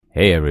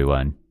Hey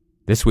everyone.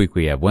 This week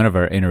we have one of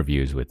our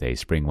interviews with a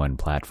Spring One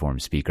platform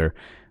speaker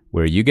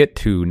where you get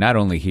to not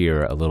only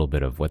hear a little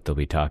bit of what they'll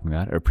be talking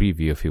about, or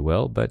preview if you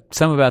will, but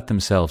some about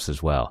themselves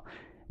as well.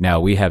 Now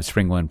we have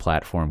Spring One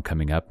platform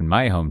coming up in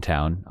my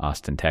hometown,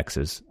 Austin,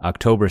 Texas,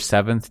 October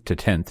 7th to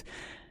 10th.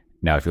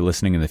 Now if you're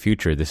listening in the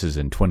future, this is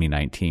in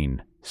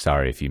 2019.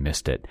 Sorry if you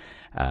missed it.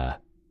 You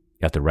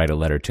have to write a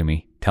letter to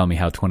me. Tell me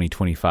how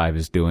 2025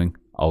 is doing.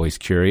 Always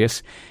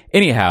curious.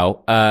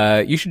 Anyhow,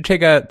 you should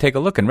take a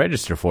look and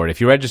register for it.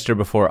 If you register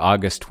before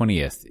August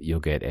 20th,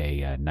 you'll get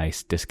a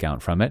nice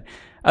discount from it.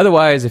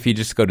 Otherwise, if you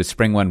just go to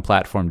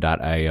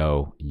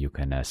springoneplatform.io, you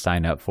can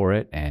sign up for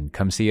it and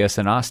come see us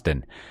in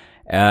Austin.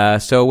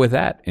 So with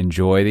that,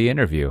 enjoy the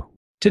interview.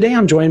 Today,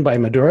 I'm joined by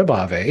Madhura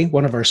Bhave,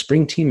 one of our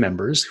Spring team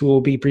members, who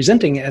will be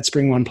presenting at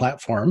Spring One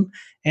Platform.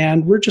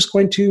 And we're just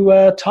going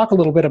to talk a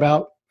little bit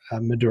about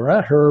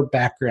Madhura, her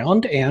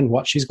background, and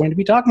what she's going to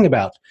be talking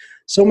about.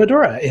 So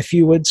Madhura, if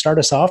you would start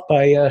us off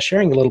by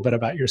sharing a little bit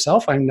about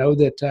yourself. I know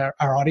that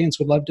our audience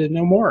would love to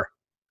know more.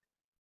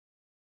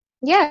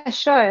 Yeah,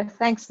 sure.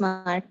 Thanks,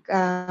 Mark.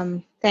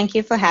 Thank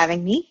you for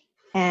having me.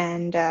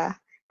 And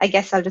I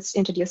guess I'll just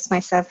introduce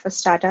myself for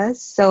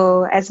starters.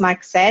 So as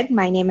Mark said,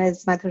 my name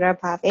is Madhura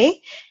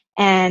Bhave,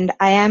 and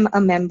I am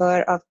a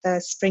member of the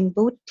Spring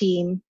Boot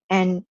team.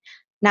 And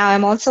now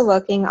I'm also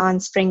working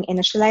on Spring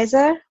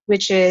Initializer,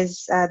 which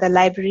is the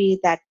library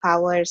that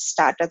powers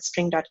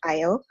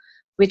start.spring.io,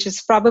 which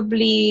is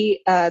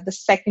probably the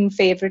second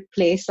favorite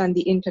place on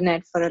the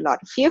internet for a lot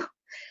of you.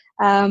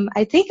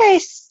 I think I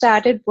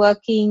started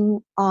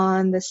working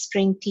on the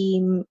Spring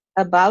team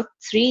about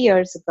 3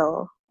 years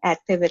ago at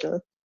Pivotal.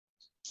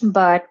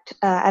 But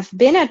I've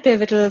been at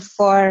Pivotal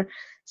for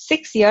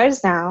 6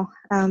 years now.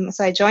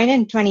 So I joined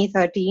in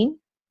 2013.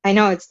 I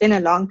know it's been a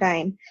long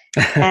time.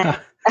 And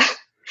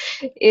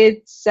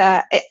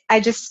I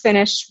just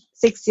finished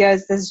 6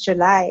 years this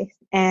July.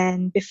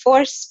 And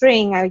before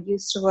Spring, I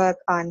used to work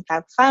on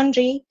Cloud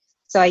Foundry.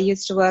 So I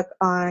used to work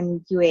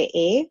on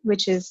UAA,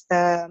 which is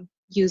the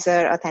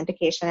user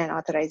authentication and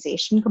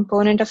authorization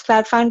component of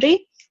Cloud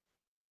Foundry,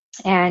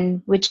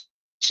 and which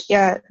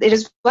it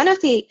is one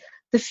of the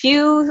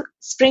few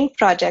Spring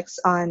projects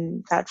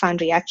on Cloud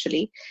Foundry,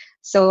 actually.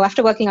 So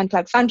after working on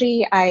Cloud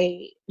Foundry,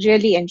 I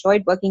really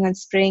enjoyed working on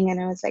Spring, and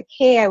I was like,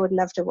 hey, I would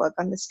love to work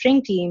on the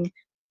Spring team,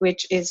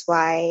 which is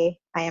why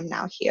I am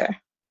now here.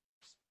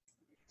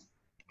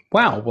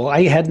 Wow. Well,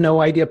 I had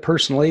no idea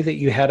personally that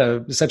you had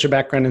such a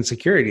background in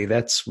security.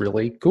 That's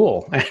really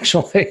cool,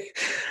 actually.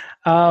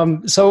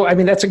 So, I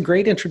mean, that's a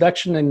great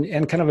introduction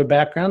and kind of a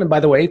background. And by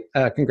the way,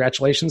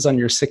 congratulations on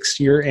your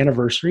 6-year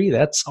anniversary.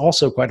 That's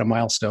also quite a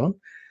milestone.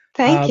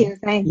 Thank you.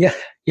 Thanks.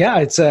 Yeah.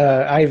 It's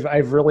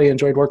I've really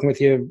enjoyed working with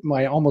you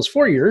my almost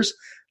 4 years.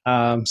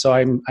 So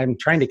I'm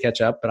trying to catch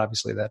up, but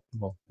obviously that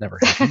will never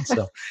happen.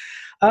 So,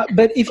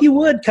 but if you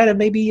would kind of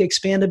maybe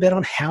expand a bit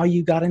on how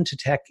you got into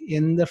tech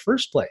in the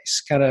first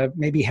place, kind of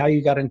maybe how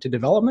you got into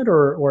development,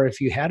 or if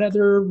you had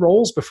other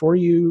roles before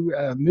you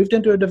moved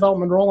into a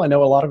development role. I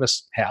know a lot of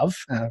us have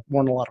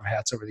worn a lot of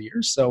hats over the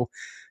years. So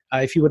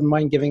if you wouldn't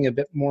mind giving a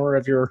bit more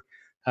of your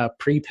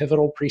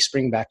pre-Pivotal,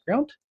 pre-Spring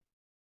background.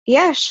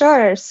 Yeah,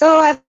 sure. So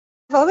I've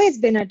always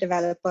been a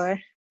developer.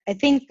 I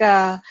think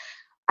I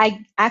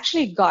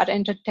actually got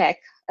into tech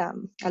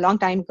a long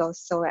time ago.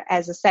 So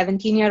as a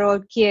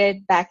 17-year-old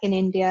kid back in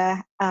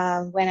India,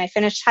 when I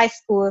finished high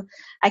school,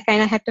 I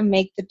kind of had to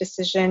make the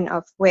decision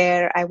of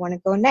where I want to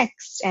go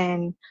next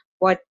and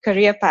what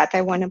career path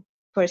I want to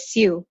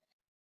pursue.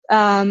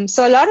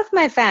 So a lot of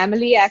my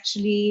family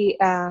actually,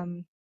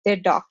 they're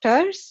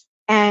doctors,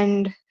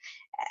 and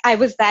I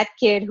was that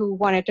kid who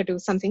wanted to do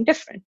something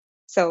different.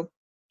 So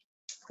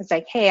I was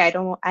like, hey, I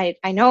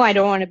know I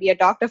don't want to be a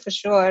doctor for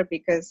sure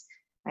because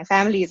my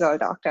family is all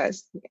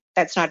doctors.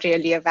 That's not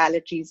really a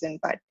valid reason,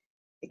 but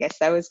I guess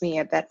that was me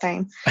at that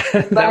time.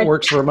 That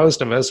works for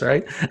most of us,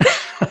 right?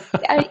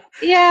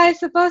 Yeah, I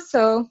suppose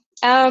so.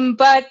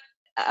 But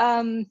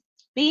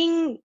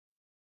being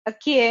a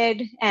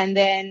kid, and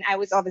then I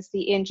was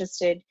obviously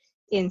interested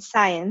in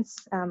science.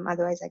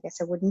 Otherwise, I guess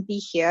I wouldn't be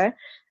here.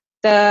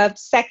 The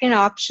second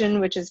option,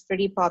 which is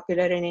pretty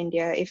popular in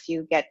India, if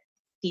you get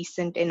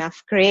decent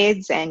enough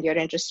grades and you're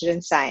interested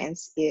in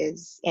science,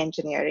 is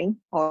engineering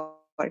or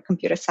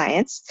computer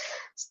science.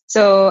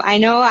 So I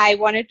know I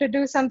wanted to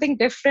do something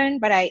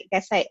different, but I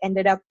guess I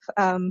ended up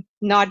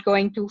not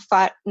going too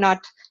far,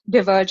 not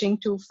diverging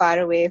too far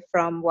away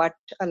from what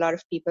a lot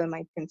of people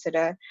might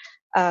consider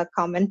a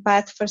common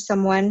path for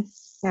someone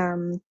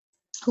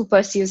who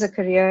pursues a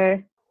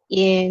career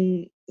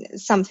in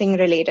something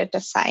related to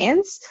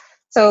science.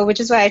 So, which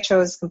is why I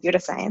chose computer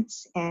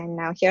science. And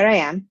now here I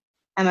am.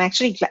 I'm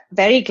actually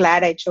very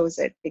glad I chose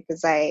it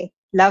because I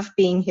love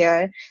being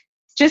here.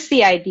 Just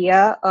the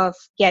idea of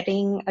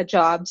getting a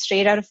job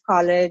straight out of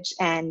college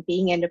and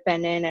being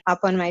independent and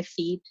up on my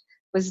feet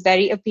was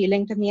very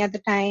appealing to me at the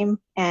time.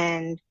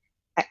 And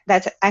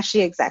that's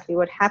actually exactly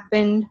what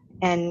happened.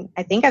 And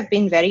I think I've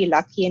been very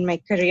lucky in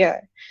my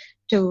career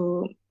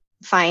to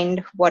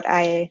find what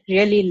I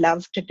really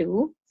love to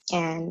do.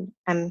 And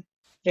I'm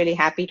really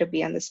happy to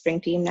be on the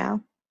Spring team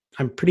now.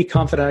 I'm pretty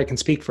confident I can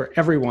speak for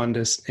everyone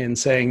in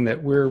saying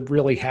that we're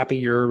really happy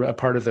you're a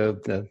part of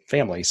the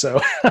family.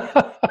 So,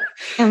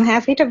 I'm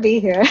happy to be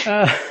here.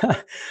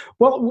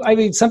 well, I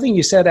mean, something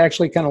you said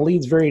actually kind of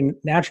leads very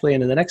naturally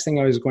into the next thing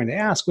I was going to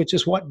ask, which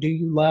is what do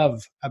you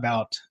love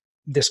about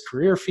this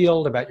career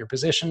field, about your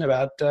position,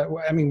 about,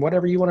 I mean,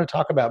 whatever you want to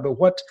talk about, but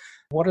what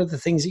are the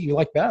things that you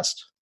like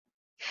best?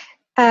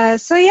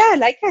 So yeah,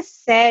 like I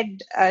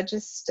said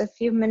just a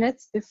few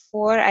minutes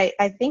before,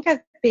 I think I've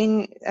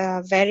been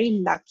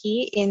very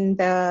lucky in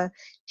the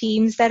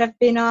teams that I've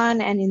been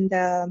on and in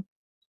the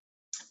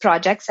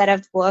projects that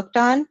I've worked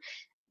on.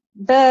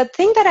 The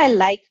thing that I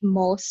like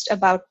most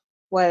about,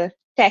 well,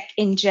 tech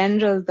in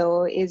general,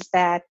 though, is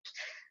that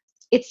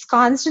it's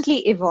constantly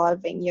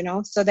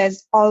evolving, so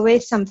there's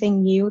always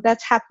something new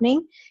that's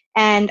happening.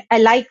 And I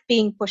like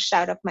being pushed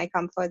out of my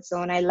comfort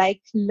zone. I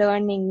like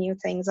learning new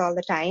things all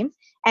the time.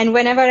 And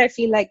whenever I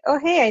feel like, oh,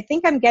 hey, I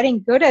think I'm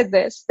getting good at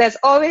this, there's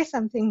always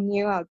something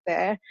new out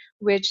there,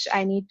 which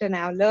I need to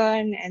now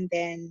learn. And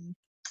then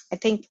I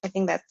think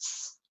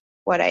that's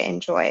what I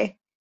enjoy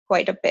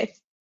quite a bit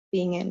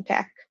being in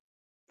tech.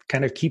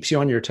 Kind of keeps you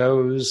on your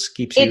toes,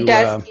 keeps It you...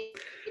 does keep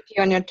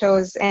you on your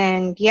toes.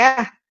 And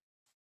yeah.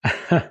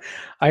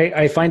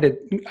 I find it,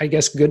 I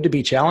guess, good to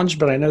be challenged,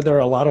 but I know there are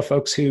a lot of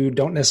folks who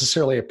don't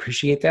necessarily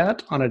appreciate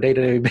that on a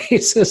day-to-day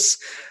basis.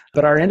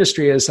 But our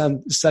industry is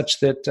such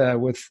that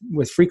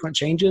with frequent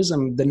changes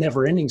and the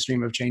never-ending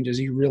stream of changes,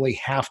 you really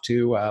have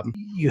to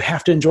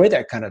enjoy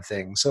that kind of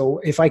thing. So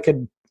if I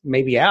could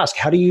maybe ask,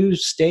 how do you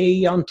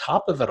stay on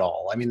top of it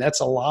all? I mean,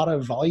 that's a lot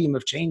of volume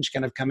of change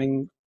kind of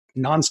coming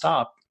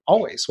nonstop,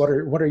 always. What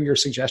are your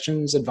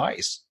suggestions,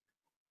 advice?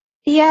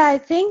 Yeah, I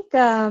think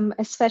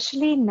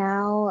especially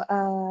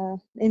now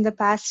in the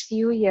past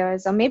few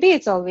years, or maybe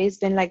it's always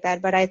been like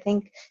that, but I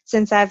think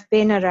since I've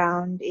been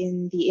around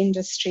in the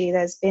industry,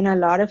 there's been a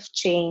lot of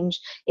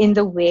change in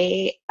the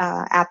way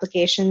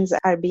applications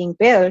are being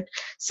built.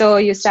 So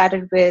you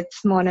started with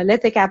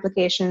monolithic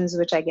applications,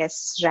 which I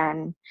guess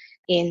ran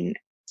in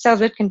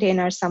servlet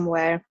containers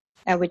somewhere,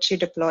 which you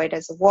deployed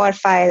as a WAR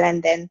file.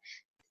 And then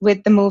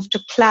with the move to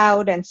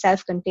cloud and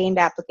self-contained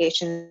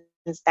applications,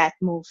 that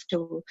moved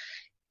to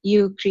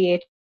you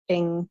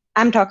creating,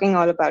 I'm talking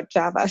all about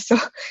Java, so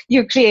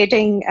you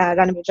creating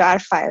runnable jar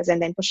files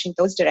and then pushing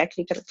those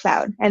directly to the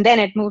cloud. And then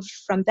it moved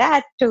from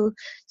that to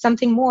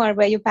something more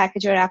where you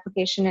package your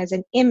application as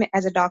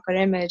as a Docker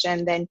image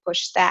and then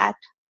push that.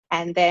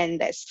 And then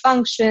there's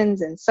functions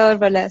and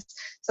serverless.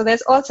 So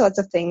there's all sorts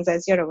of things,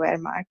 as you're aware,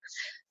 Mark.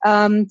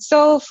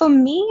 So for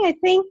me, I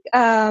think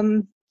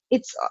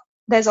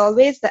there's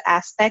always the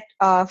aspect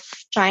of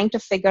trying to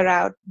figure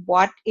out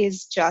what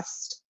is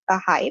just a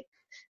hype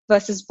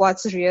versus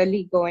what's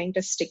really going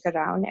to stick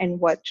around and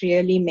what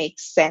really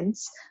makes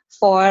sense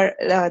for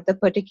the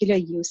particular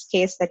use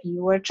case that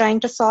you are trying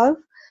to solve.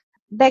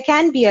 There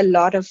can be a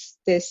lot of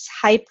this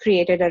hype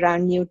created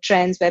around new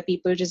trends where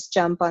people just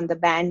jump on the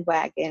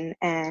bandwagon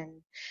and,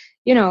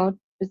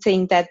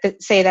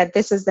 say that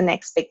this is the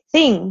next big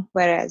thing,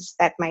 whereas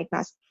that might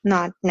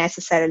not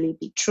necessarily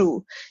be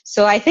true.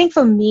 So I think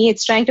for me,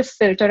 it's trying to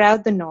filter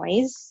out the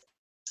noise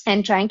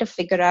and trying to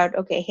figure out,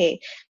 okay, hey,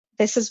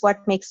 this is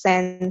what makes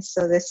sense.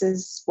 So this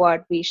is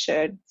what we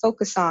should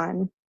focus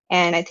on.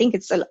 And I think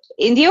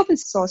in the open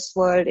source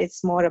world,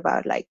 it's more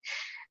about like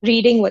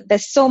reading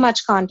there's so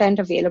much content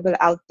available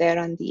out there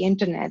on the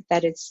internet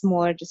that it's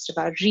more just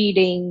about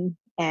reading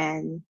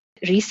and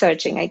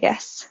researching, I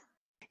guess.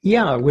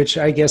 Yeah, which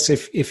I guess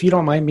if you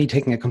don't mind me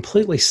taking a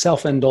completely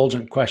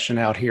self-indulgent question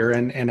out here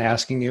and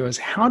asking you is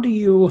how do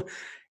you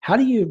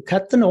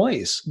cut the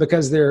noise?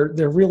 Because there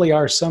really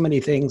are so many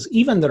things,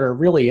 even that are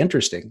really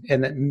interesting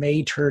and that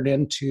may turn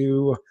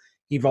into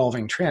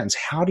evolving trends.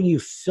 How do you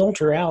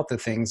filter out the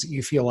things that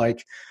you feel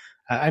like,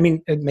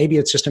 maybe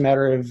it's just a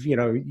matter of,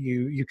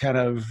 you kind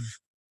of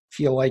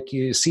feel like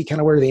you see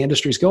kind of where the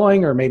industry is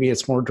going, or maybe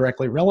it's more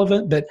directly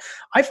relevant. But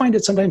I find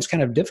it sometimes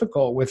kind of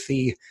difficult with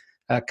the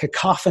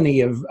cacophony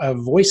of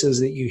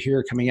voices that you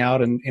hear coming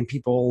out and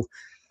people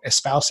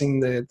espousing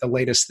the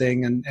latest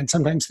thing, and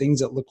sometimes things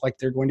that look like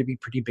they're going to be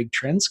pretty big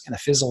trends kind of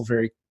fizzle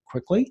very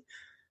quickly.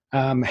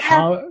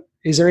 How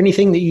is there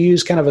anything that you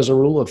use kind of as a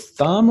rule of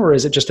thumb, or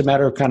is it just a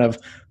matter of kind of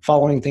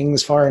following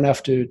things far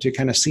enough to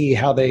kind of see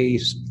how they,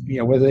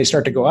 whether they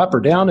start to go up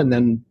or down, and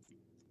then?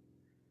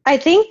 I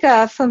think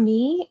for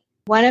me,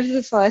 one of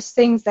the first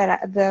things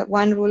the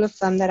one rule of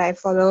thumb that I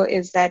follow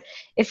is that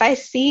if I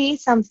see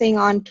something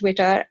on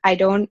Twitter, I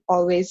don't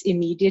always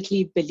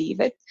immediately believe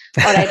it,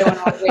 or I don't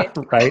always.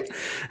 Right.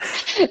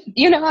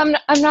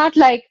 I'm not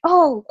like,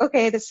 oh,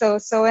 okay, so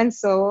and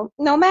so.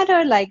 No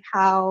matter like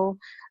how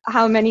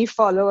many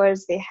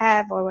followers they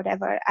have or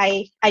whatever,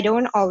 I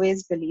don't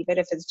always believe it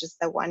if it's just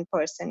the one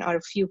person or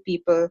a few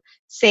people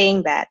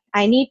saying that.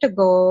 I need to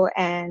go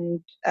and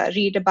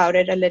read about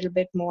it a little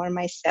bit more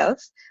myself,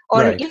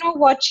 or right.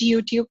 Watch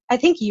YouTube. I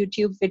think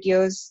YouTube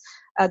videos,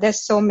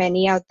 there's so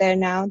many out there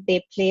now.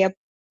 They play a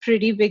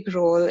pretty big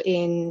role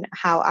in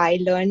how I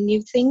learn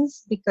new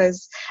things,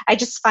 because I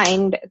just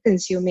find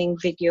consuming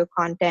video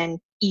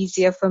content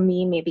easier for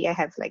me. Maybe I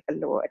have like a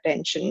low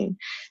attention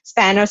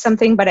span or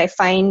something, but I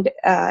find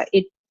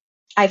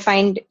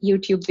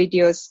YouTube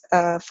videos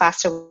a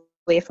faster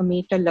way for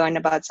me to learn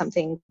about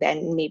something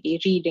than maybe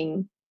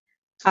reading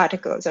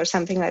articles or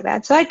something like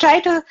that. So I try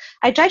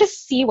to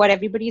see what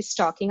everybody is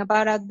talking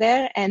about out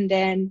there, and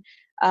then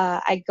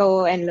I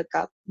go and look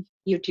up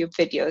YouTube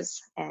videos.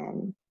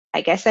 And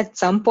I guess at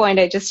some point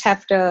I just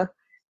have to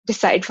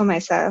decide for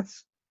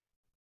myself.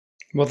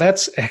 Well,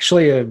 that's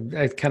actually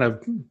a kind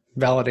of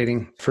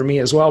validating for me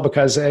as well,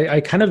 because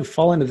I kind of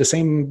fall into the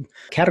same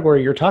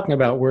category you're talking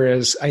about,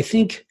 whereas I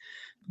think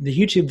the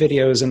YouTube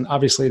videos, and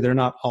obviously they're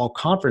not all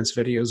conference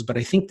videos, but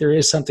I think there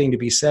is something to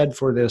be said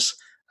for this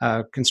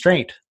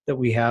constraint that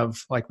we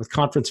have, like with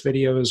conference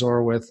videos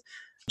or with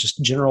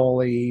just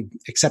generally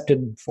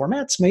accepted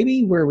formats,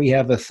 maybe, where we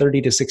have a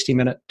 30 to 60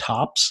 minute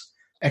tops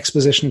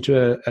exposition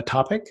to a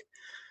topic.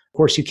 Of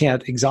course, you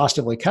can't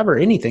exhaustively cover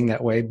anything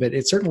that way, but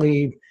it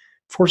certainly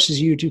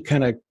forces you to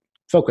kind of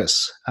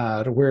focus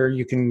to where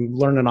you can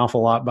learn an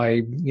awful lot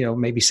by,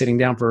 maybe sitting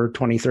down for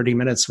 20, 30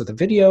 minutes with a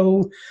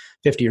video,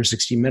 50 or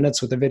 60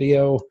 minutes with a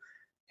video,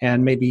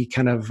 and maybe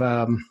kind of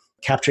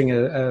capturing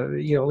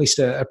at least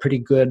a pretty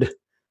good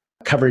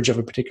coverage of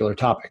a particular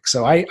topic.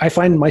 So I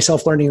find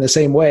myself learning the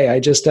same way.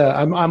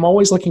 I'm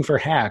always looking for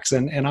hacks,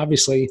 and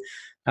obviously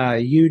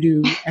you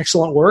do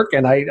excellent work,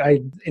 and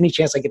I any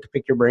chance I get to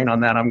pick your brain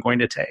on that, I'm going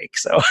to take.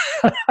 So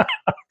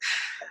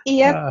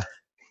Yep.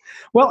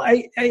 Well,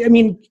 I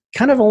mean,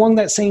 kind of along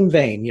that same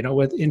vein,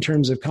 in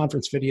terms of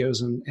conference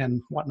videos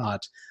and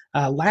whatnot.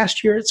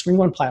 Last year at Spring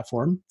One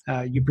Platform,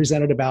 you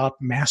presented about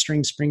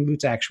mastering Spring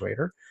Boot's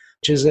actuator,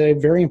 which is a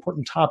very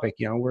important topic.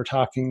 We're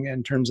talking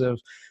in terms of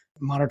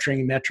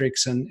monitoring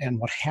metrics and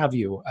what have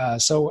you.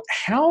 So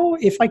how,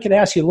 if I could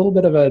ask you a little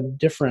bit of a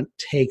different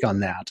take on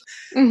that,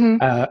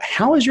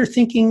 how has your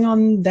thinking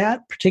on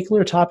that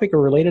particular topic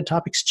or related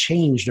topics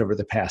changed over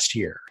the past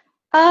year?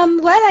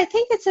 Well, I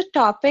think it's a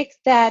topic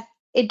that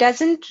it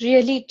doesn't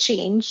really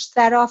change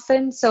that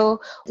often. So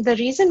the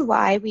reason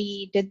why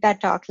we did that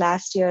talk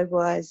last year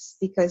was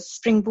because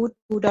Spring Boot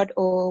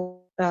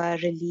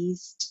 2.0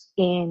 released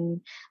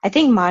in, I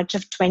think, March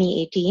of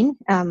 2018.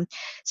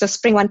 So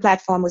Spring One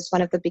Platform was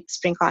one of the big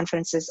Spring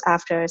conferences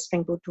after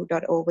Spring Boot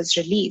 2.0 was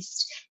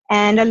released.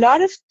 And a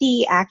lot of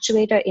the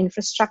actuator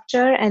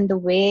infrastructure and the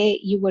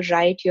way you would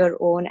write your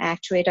own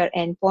actuator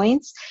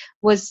endpoints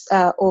was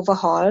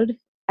overhauled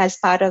as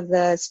part of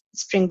the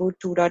Spring Boot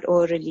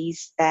 2.0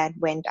 release that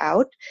went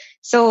out.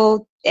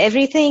 So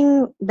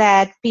everything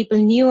that people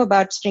knew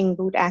about Spring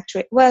Boot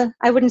well,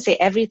 I wouldn't say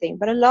everything,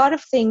 but a lot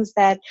of things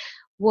that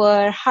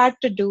were hard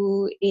to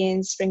do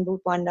in Spring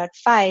Boot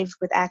 1.5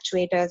 with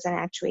actuators and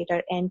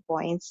actuator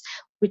endpoints,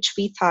 which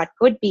we thought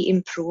could be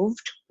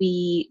improved.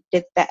 We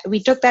did that.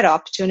 We took that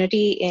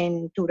opportunity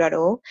in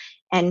 2.0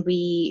 and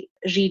we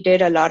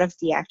redid a lot of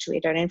the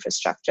actuator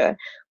infrastructure,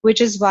 which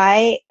is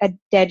why a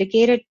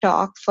dedicated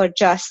talk for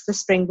just the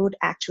Spring Boot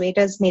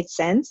actuators made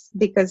sense,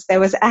 because there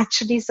was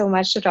actually so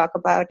much to talk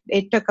about.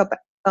 It took up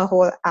a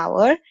whole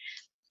hour.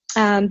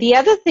 The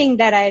other thing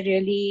that I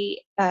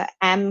really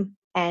am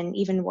and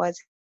even was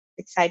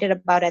excited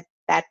about at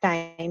that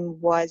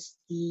time was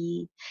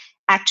the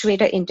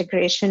actuator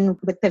integration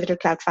with Pivotal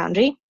Cloud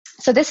Foundry.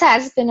 So this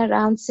has been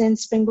around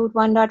since Spring Boot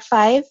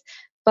 1.5,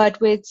 but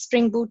with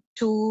Spring Boot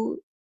 2,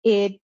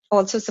 it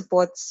also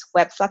supports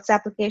WebFlux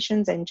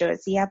applications and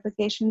Jersey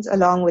applications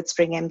along with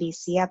Spring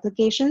MVC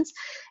applications.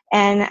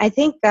 And I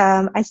think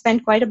I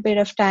spent quite a bit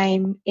of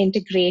time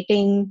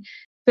integrating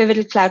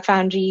Pivotal Cloud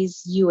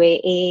Foundry's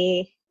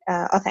UAA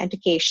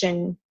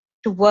authentication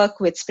to work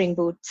with Spring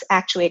Boot's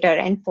actuator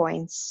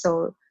endpoints.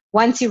 So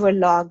once you were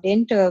logged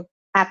into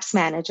Apps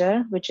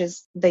Manager, which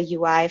is the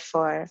UI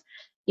for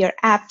your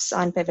apps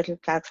on Pivotal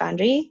Cloud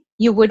Foundry,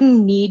 you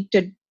wouldn't need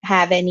to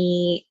have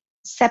any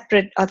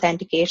separate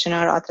authentication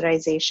or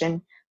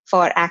authorization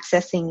for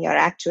accessing your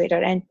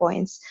actuator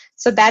endpoints.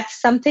 So that's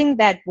something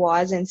that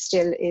was and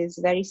still is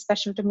very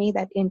special to me,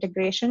 that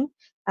integration,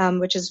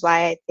 which is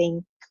why I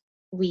think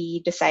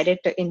we decided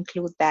to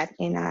include that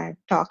in our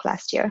talk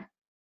last year.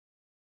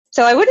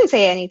 So I wouldn't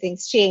say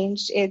anything's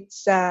changed.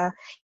 It's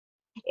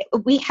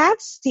we have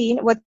seen,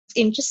 what's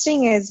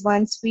interesting is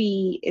once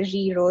we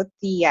rewrote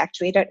the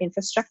actuator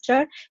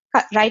infrastructure,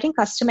 writing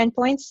custom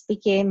endpoints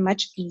became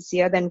much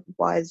easier than it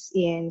was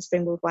in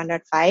Spring Boot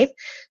 1.5.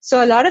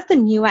 So a lot of the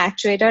new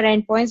actuator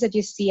endpoints that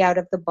you see out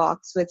of the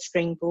box with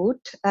Spring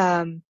Boot,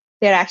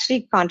 they're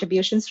actually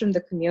contributions from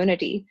the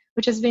community,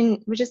 which is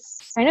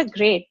kind of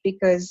great,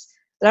 because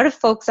a lot of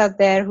folks out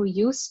there who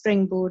use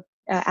Spring Boot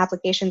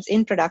applications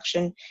in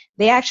production,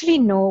 they actually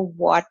know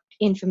what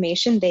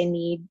information they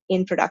need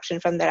in production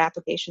from their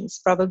applications,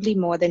 probably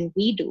more than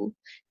we do.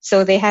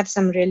 So they have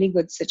some really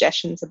good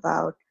suggestions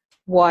about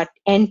what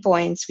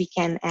endpoints we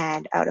can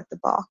add out of the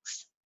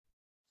box.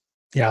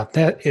 Yeah,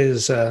 that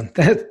is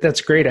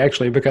that's great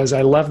actually, because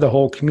I love the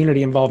whole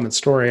community involvement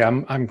story.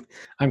 I'm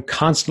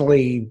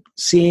constantly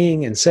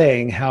seeing and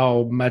saying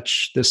how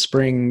much the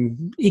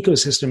Spring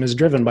ecosystem is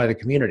driven by the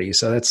community.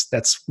 So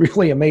that's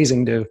really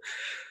amazing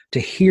to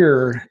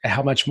hear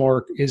how much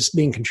more is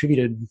being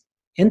contributed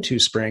into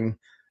Spring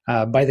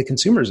by the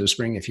consumers of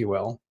Spring, if you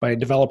will, by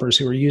developers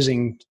who are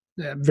using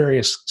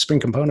various Spring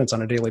components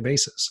on a daily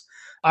basis.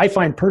 I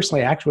find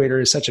personally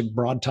actuator is such a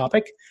broad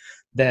topic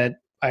that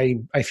I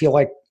feel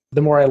like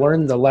the more I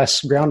learn, the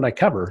less ground I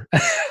cover,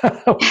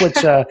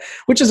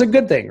 which is a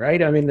good thing,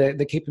 right? I mean,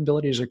 the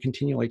capabilities are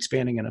continually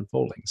expanding and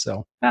unfolding.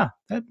 So yeah,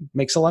 that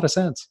makes a lot of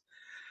sense.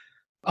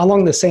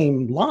 Along the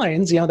same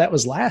lines, that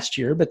was last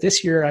year, but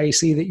this year I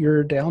see that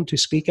you're down to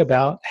speak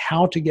about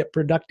how to get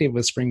productive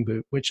with Spring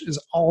Boot, which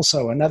is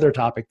also another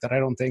topic that I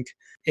don't think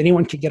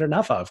anyone could get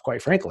enough of,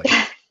 quite frankly.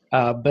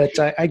 But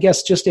I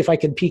guess just if I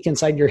could peek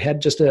inside your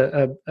head just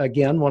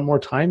again one more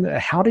time,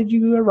 how did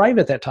you arrive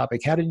at that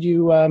topic? How did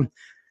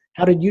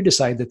you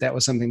decide that that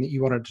was something that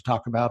you wanted to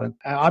talk about? And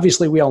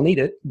obviously, we all need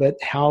it, but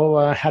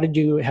how did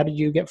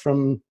you get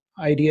from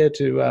idea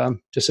to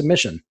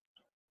submission?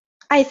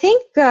 I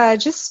think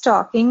just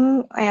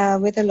talking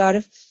with a lot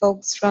of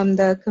folks from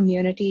the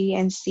community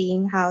and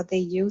seeing how they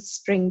use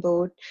Spring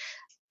Boot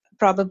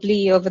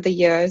probably over the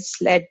years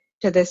led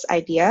to this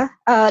idea.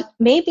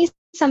 Maybe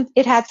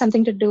it had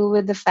something to do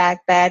with the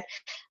fact that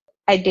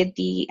I did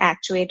the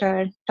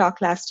actuator talk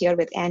last year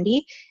with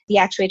Andy. The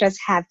actuators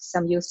have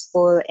some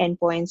useful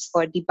endpoints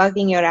for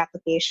debugging your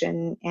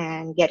application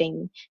and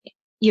getting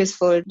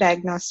useful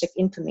diagnostic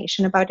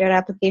information about your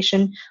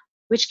application,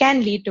 which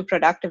can lead to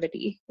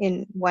productivity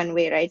in one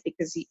way, right?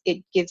 Because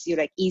it gives you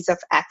like ease of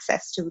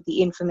access to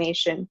the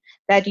information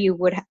that you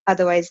would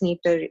otherwise need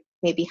to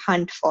maybe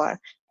hunt for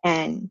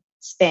and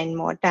spend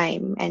more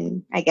time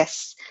and I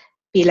guess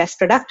be less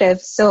productive.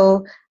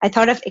 So I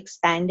thought of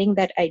expanding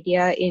that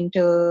idea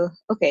into,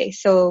 okay,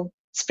 so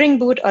Spring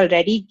Boot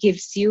already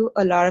gives you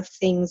a lot of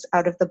things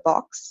out of the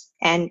box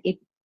and it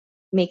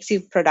makes you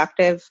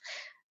productive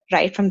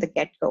right from the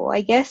get-go,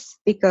 I guess,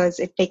 because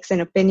it takes an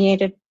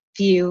opinionated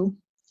view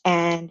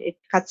and it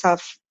cuts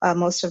off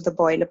most of the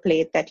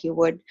boilerplate that you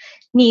would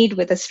need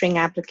with a Spring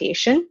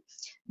application.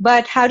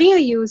 But how do you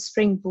use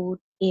Spring Boot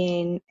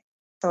in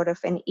sort of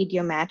an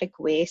idiomatic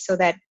way so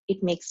that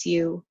it makes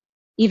you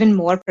even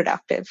more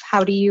productive?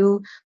 How do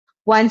you,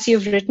 once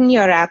you've written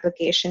your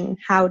application,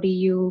 how do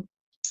you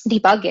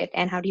debug it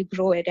and how do you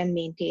grow it and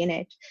maintain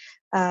it?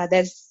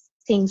 There's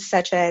things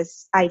such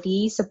as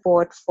IDE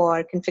support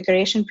for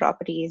configuration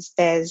properties.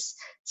 There's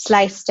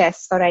slice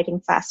tests for writing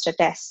faster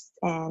tests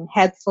and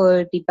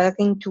helpful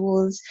debugging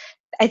tools.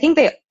 I think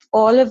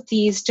all of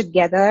these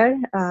together,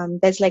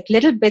 there's like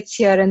little bits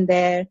here and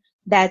there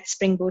that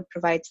Spring Boot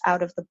provides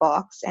out of the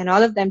box, and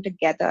all of them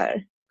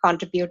together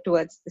contribute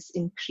towards this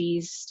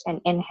increased and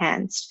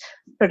enhanced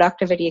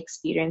productivity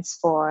experience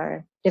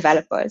for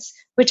developers,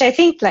 which I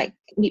think, like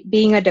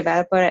being a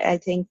developer, I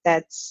think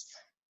that's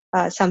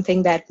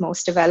something that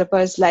most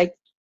developers like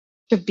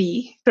to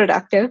be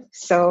productive.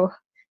 So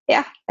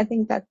yeah, I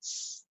think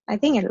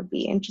it'll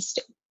be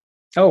interesting.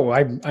 Oh,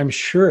 I'm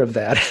sure of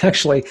that.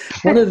 Actually,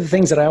 one of the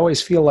things that I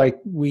always feel like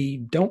we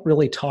don't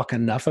really talk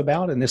enough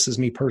about, and this is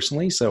me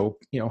personally, so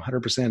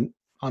 100%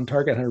 on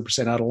target,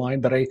 100% out of line,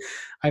 but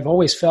I've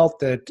always felt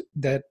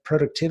that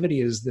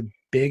productivity is the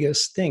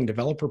biggest thing.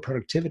 Developer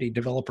productivity,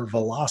 developer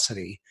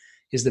velocity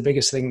is the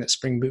biggest thing that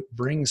Spring Boot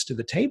brings to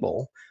the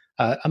table,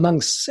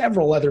 among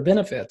several other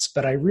benefits.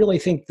 But I really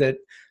think that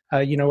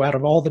out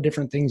of all the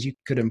different things you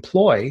could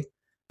employ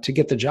to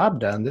get the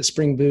job done, that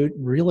Spring Boot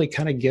really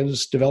kind of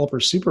gives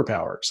developers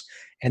superpowers.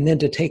 And then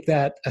to take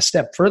that a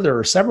step further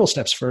or several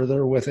steps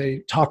further with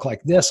a talk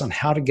like this on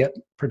how to get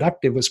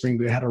productive with Spring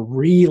Boot, how to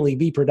really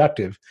be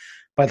productive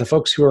by the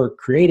folks who are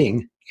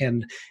creating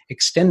and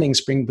extending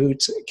Spring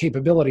Boot's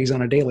capabilities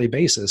on a daily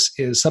basis,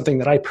 is something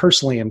that I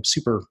personally am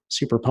super,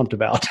 super pumped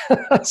about.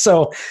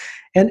 So,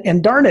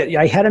 and darn it,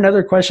 I had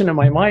another question in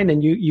my mind,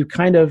 and you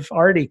kind of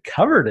already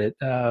covered it.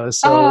 I'm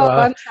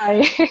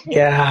sorry.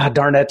 Yeah,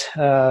 darn it.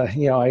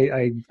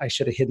 I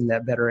should have hidden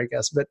that better, I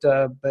guess. But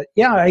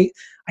yeah, I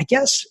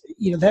guess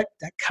that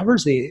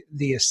covers the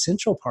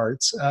essential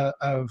parts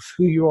of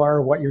who you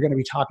are, what you're going to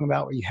be talking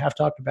about, what you have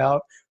talked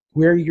about,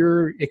 where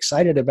you're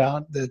excited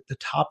about the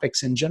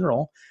topics in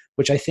general,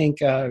 which I think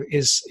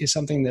is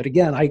something that,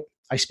 again,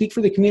 I speak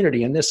for the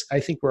community, and this, I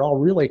think we're all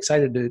really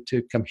excited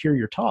to come hear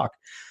your talk.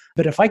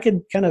 But if I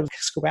could kind of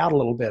scope out a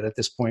little bit at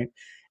this point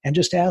and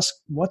just ask,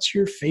 what's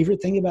your favorite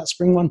thing about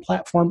Spring One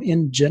platform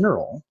in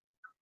general?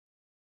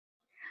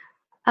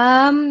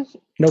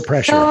 No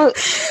pressure. So,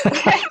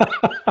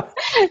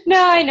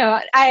 no, I know.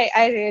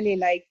 I really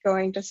like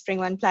going to Spring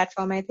One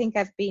platform. I think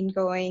I've been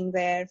going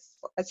there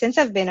since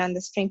I've been on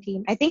the Spring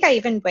team. I think I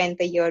even went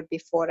the year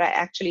before I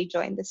actually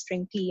joined the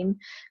Spring team,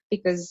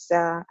 because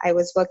I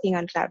was working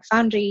on Cloud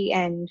Foundry,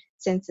 and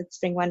since it's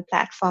Spring One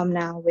platform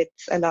now with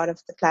a lot of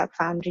the Cloud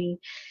Foundry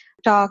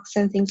talks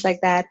and things like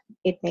that,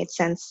 it made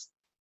sense.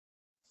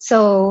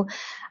 So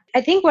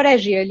I think what I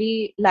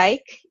really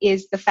like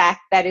is the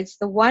fact that it's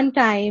the one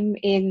time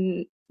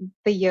in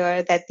the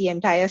year that the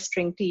entire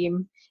spring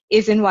team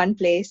is in one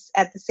place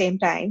at the same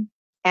time.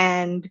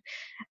 And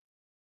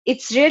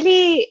it's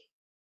really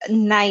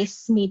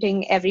nice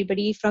meeting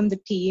everybody from the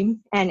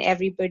team and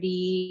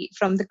everybody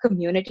from the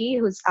community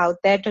who's out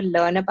there to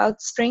learn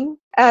about spring.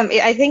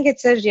 I think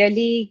it's a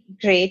really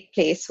great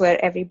place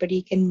where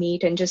everybody can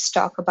meet and just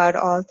talk about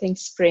all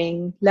things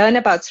spring, learn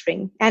about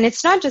spring. And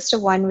it's not just a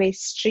one-way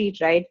street,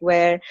 right,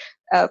 where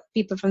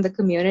people from the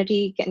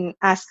community can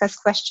ask us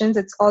questions.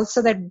 It's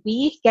also that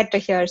we get to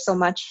hear so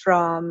much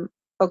from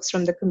folks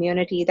from the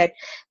community, that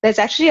there's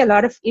actually a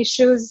lot of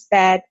issues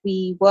that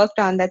we worked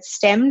on that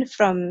stemmed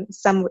from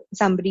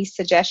somebody's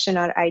suggestion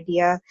or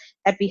idea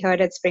that we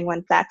heard at Spring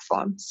One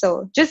platform.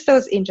 So just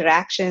those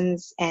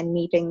interactions and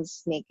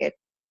meetings make it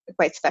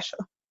quite special.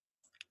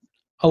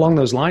 Along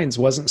those lines,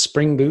 wasn't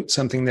Spring Boot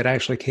something that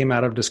actually came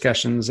out of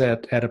discussions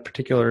at a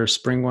particular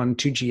Spring One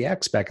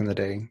 2GX back in the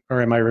day?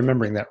 Or am I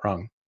remembering that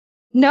wrong?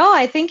 No,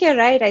 I think you're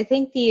right. I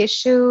think the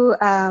issue,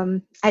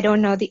 I don't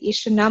know the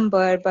issue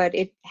number, but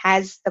it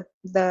has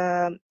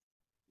the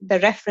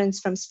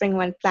reference from Spring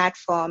One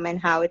platform and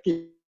how it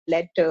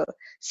led to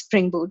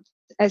Spring Boot.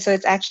 So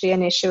it's actually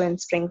an issue in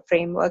Spring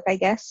Framework, I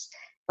guess,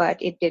 but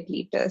it did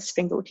lead to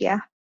Spring Boot, yeah.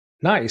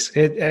 Nice.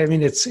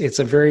 It's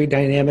a very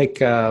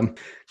dynamic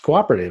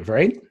cooperative,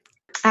 right?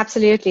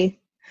 Absolutely.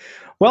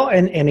 Well,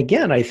 and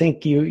again, I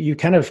think you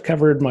kind of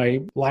covered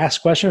my last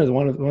question, or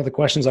one of the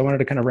questions I wanted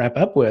to kind of wrap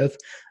up with.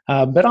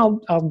 But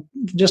I'll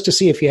just to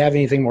see if you have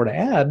anything more to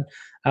add.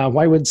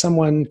 Why would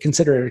someone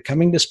consider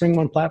coming to Spring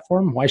One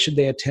platform? Why should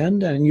they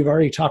attend? And you've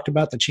already talked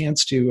about the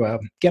chance to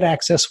get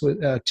access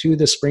to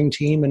the Spring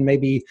team and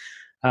maybe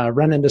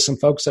run into some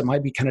folks that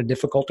might be kind of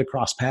difficult to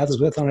cross paths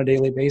with on a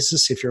daily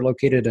basis if you're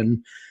located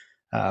in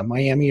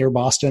Miami or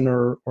Boston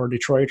or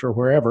Detroit or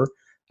wherever.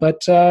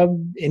 But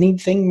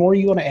anything more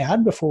you want to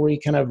add before we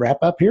kind of wrap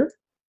up here?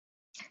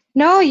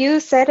 No, you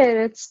said it.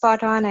 It's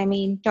spot on. I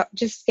mean,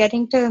 just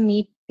getting to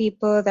meet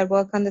people that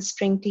work on the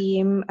Spring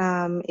team.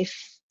 If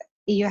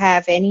you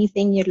have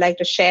anything you'd like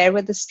to share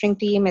with the Spring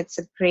team, it's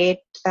a great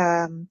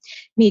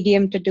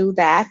medium to do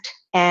that.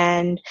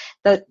 And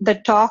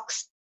the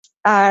talks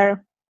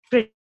are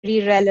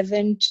pretty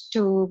relevant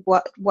to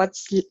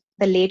what's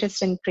the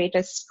latest and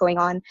greatest going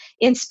on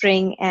in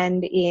Spring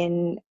and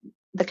in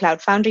the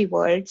Cloud Foundry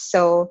world.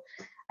 So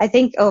I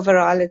think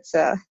overall it's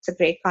a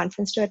great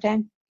conference to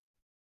attend.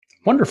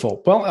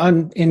 Wonderful. Well,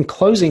 in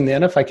closing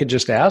then, if I could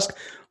just ask,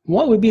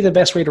 what would be the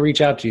best way to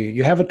reach out to you?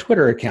 You have a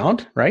Twitter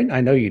account, right?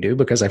 I know you do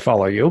because I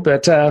follow you,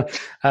 but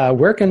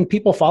where can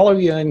people follow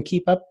you and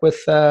keep up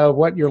with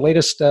what your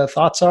latest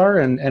thoughts are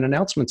and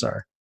announcements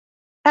are?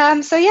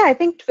 So yeah, I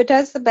think Twitter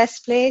is the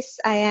best place.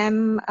 I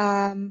am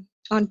on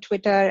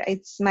Twitter.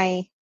 It's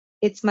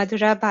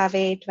Madhura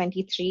Bhave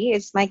 23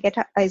 is my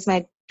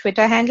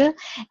Twitter handle,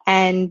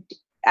 and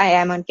I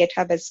am on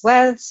GitHub as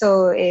well.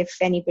 So if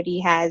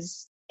anybody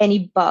has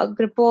any bug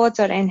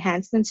reports or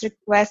enhancements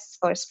requests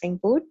for Spring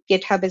Boot,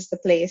 GitHub is the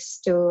place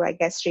to, I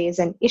guess, raise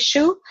an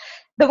issue.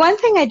 The one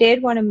thing I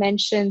did want to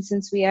mention,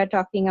 since we are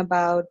talking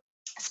about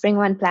Spring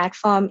One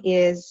platform,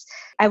 is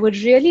I would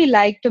really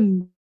like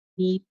to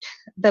meet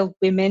the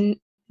women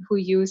who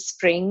use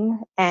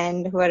Spring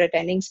and who are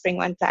attending Spring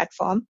One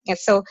platform. And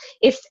so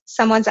if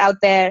someone's out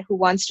there who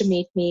wants to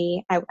meet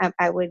me,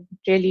 I would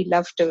really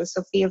love to.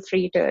 So feel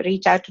free to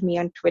reach out to me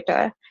on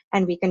Twitter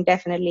and we can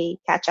definitely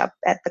catch up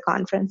at the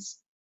conference.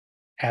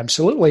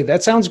 Absolutely.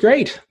 That sounds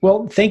great.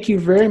 Well, thank you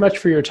very much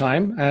for your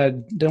time.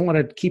 Don't want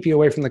to keep you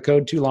away from the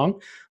code too long,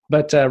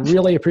 but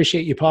really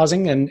appreciate you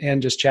pausing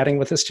and just chatting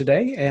with us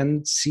today,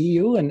 and see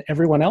you and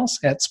everyone else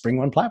at Spring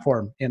One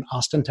platform in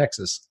Austin,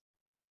 Texas.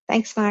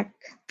 Thanks, Mark.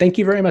 Thank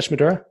you very much,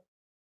 Madhura.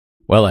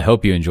 Well, I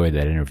hope you enjoyed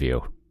that interview.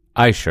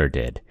 I sure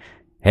did.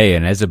 Hey,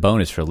 and as a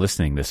bonus for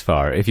listening this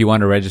far, if you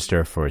want to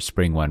register for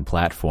Spring One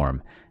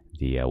platform,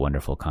 the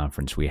wonderful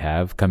conference we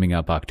have coming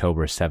up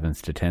October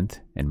 7th to 10th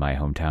in my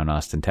hometown,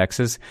 Austin,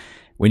 Texas,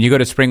 when you go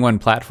to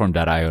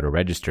spring1platform.io to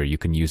register, you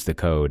can use the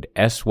code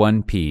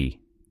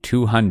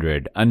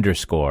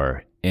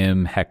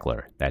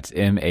S1P200_MHeckler. That's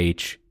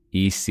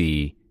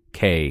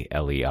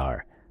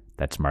MHECKLER.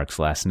 That's Mark's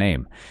last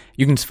name.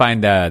 You can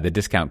find the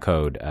discount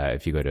code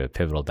if you go to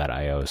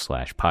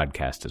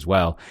pivotal.io/podcast as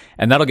well.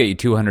 And that'll get you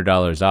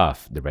 $200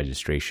 off the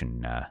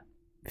registration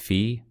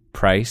fee,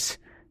 price,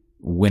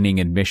 winning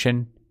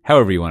admission,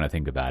 however you want to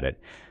think about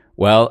it.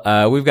 Well,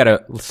 we've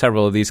got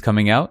several of these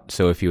coming out.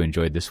 So if you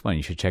enjoyed this one,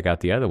 you should check out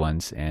the other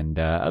ones. And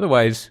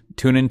otherwise,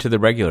 tune into the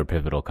regular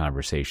Pivotal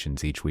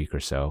conversations each week or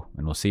so.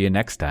 And we'll see you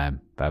next time.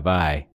 Bye-bye.